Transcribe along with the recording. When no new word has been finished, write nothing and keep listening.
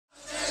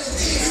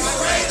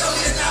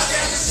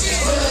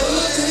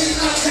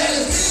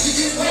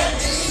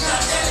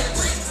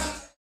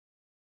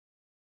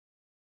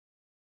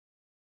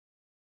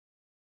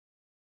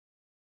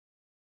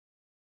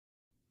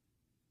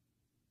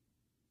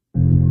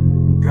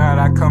God,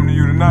 I come to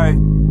you tonight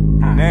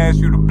and ask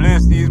you to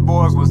bless these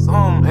boys with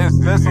something.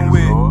 Bless them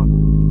with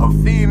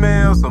a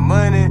female, some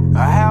money, a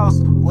house,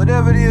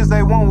 whatever it is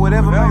they want,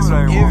 whatever makes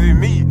them envy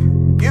me.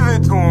 Give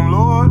it to them,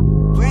 Lord,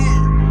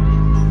 please.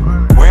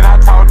 When I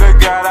talk to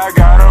God, I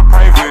gotta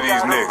pray for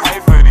these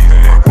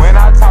niggas. When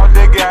I talk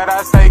to God,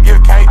 I say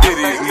give cake to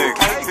these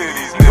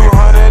niggas.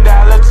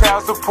 $200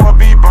 child support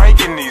be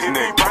breaking these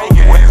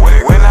niggas.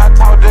 When I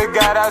talk to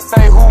God, I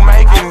say who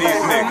making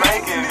these niggas.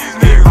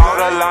 He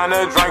bought a line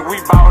of drink, we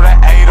bought an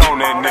 8 on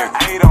that nigga.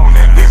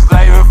 He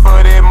slaving for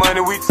that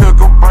money, we took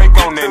a break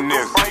on that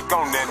nigga.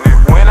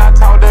 When I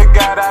talk to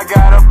God, I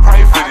gotta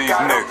pray for these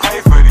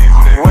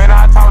niggas. When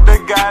I talk to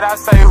God, I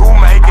say who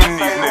making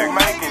these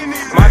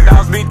niggas. My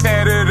dogs be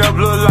tatted up,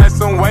 look like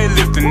some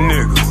weightlifting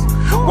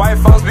niggas. White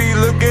folks be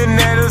looking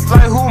at us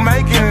like who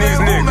making these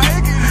niggas.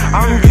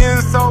 I'm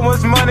getting so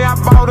much money, I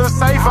bought a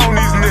safe on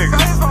these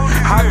niggas.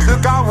 I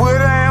took off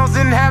with an ounce,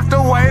 didn't have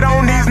to wait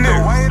on these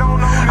niggas.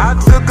 I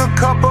took a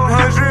couple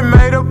hundred,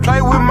 made a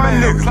play with my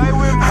niggas.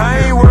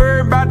 I ain't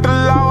worried about the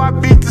law, I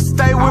beat the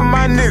state with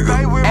my niggas.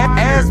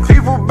 Ask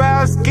people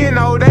about skin,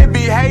 oh, they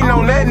be hating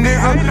on that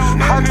nigga.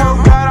 I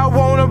told God I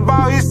want a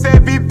ball, he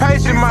said be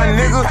patient, my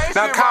nigga.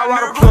 Now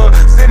Colorado plug,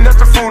 sitting up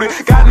to fruity.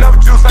 Got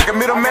enough juice like a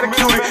middleman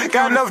cutie.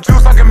 Got enough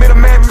juice like a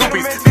middleman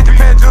two-piece. 50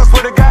 pan juice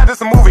for the guy,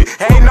 this a movie.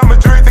 Ain't no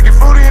majority, thinking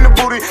fruity in the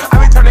booty. I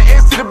be turning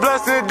X to the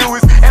blood to the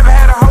dewis. Ever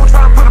had a hoe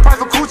tryna put a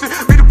price on coochie?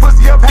 Beat the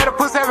pussy up, had a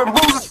pussy having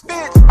bruises.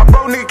 A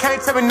bro nigga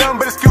can't tell me nothing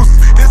but excuses.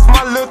 This for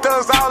my little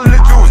thugs, all in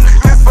the juice.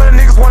 This for the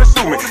niggas wanna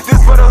shoot me.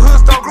 This for the hood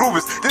star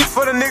groupies. This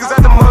for the niggas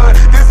out the mud.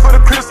 This for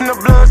the Crips and the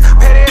Bloods.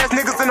 Petty ass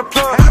niggas in the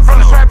plug. From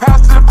the trap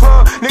house to the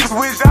club. Niggas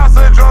with jobs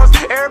to the drugs.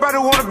 Everybody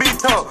wanna be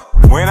tough.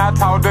 When I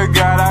talk to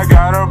God, I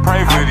gotta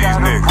pray for these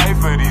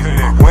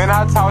niggas. When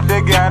I talk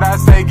to God, I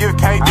say give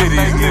cake to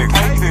these niggas.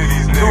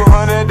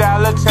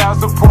 $200 child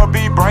support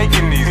be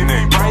breaking these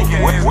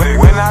niggas.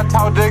 When I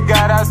talk to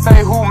God, I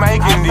say who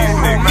making these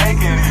niggas.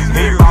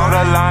 He bought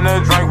a line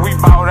of drink, we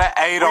bought an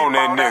 8 on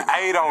that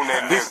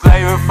nigga. He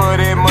slaving for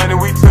that money,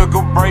 we took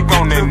a break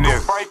on that nigga.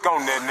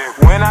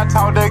 When I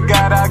talk to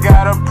God, I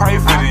gotta pray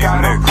for these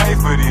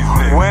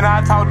niggas. When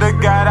I talk to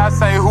God, I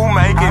say who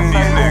making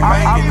these niggas.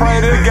 I pray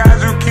to God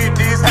you keep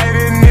these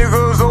hated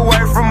niggas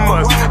away from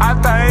us. I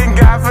thank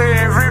God for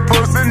every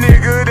pussy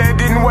nigga that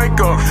didn't wake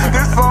up.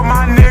 This for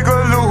my nigga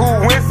Lou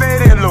who went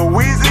fed in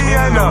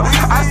Louisiana.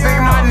 I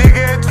seen my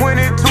nigga at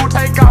 22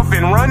 take off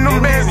and run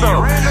them bands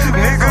up.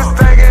 Niggas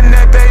thinking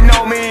that they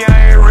know me,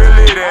 I ain't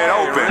really that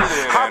open.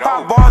 I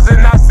pop bars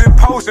and I sip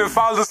potion,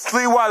 fall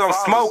asleep while I'm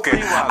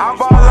smoking. I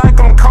ball like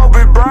I'm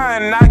Kobe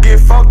Bryant and I get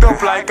fucked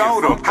up like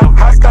Odom.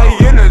 I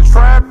stay in the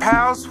trap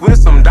house with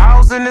some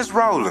dogs in this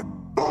roller.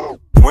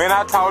 When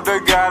I talk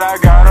to God, I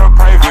gotta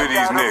pray for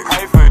these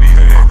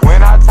niggas.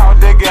 When I talk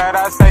to God,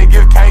 I say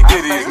give cake to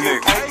these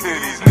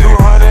niggas.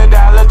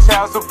 $200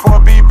 child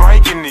support be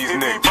breaking these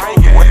niggas.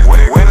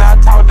 When I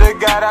talk to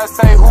God, I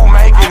say who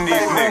making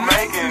these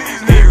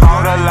niggas. He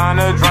bought a line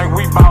of drink,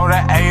 we bought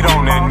an 8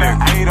 on that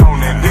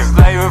nigga. He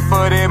slaving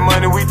for that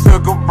money, we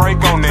took a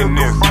break on that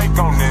nigga.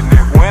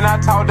 When I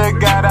talk to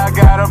God, I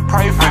gotta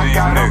pray for these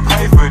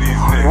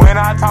niggas. When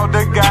I talk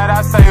to God,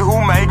 I say who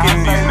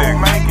making these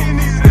niggas.